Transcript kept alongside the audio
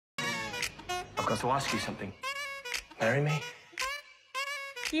I've got to ask you something. Marry me?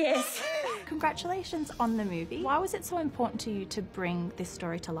 Yes. Congratulations on the movie. Why was it so important to you to bring this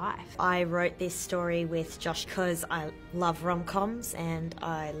story to life? I wrote this story with Josh because I love rom-coms and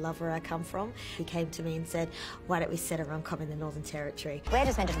I love where I come from. He came to me and said, why don't we set a rom-com in the Northern Territory? We're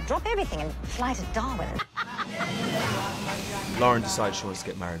just meant to drop everything and fly to Darwin. Lauren decides she wants to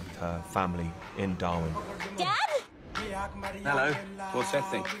get married with her family in Darwin. Dad? Hello. What's that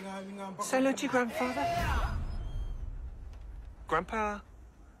thing? Say hello to your grandfather. Grandpa?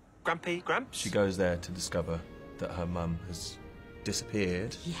 Grampy? Gramps? She goes there to discover that her mum has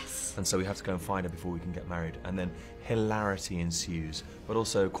disappeared. Yes. And so we have to go and find her before we can get married. And then hilarity ensues, but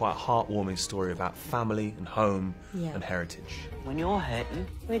also quite a heartwarming story about family and home and heritage. When you're hurting,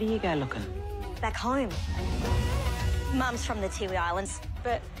 where do you go looking? Back home. Mum's from the Tiwi Islands,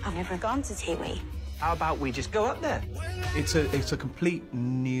 but I've never gone to Tiwi. How about we just go up there? It's a complete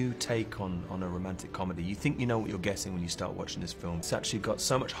new take on a romantic comedy. You think you know what you're getting when you start watching this film. It's actually got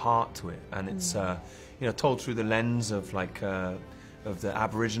so much heart to it, and it's you know, told through the lens of of the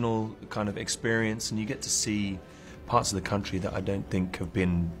Aboriginal kind of experience, and you get to see parts of the country that I don't think have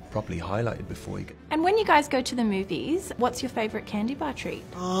been properly highlighted before. And when you guys go to the movies, what's your favourite candy bar treat?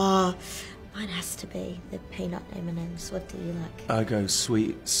 Oh, mine has to be the peanut M&Ms. What do you like? I go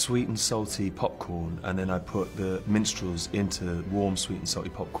sweet and salty popcorn, and then I put the minstrels into warm sweet and salty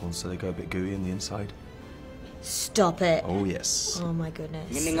popcorn so they go a bit gooey on the inside. Stop it. Oh, yes. Oh, my goodness.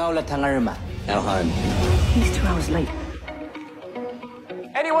 Now home. He's 2 hours late.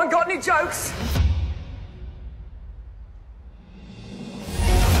 Anyone got any jokes?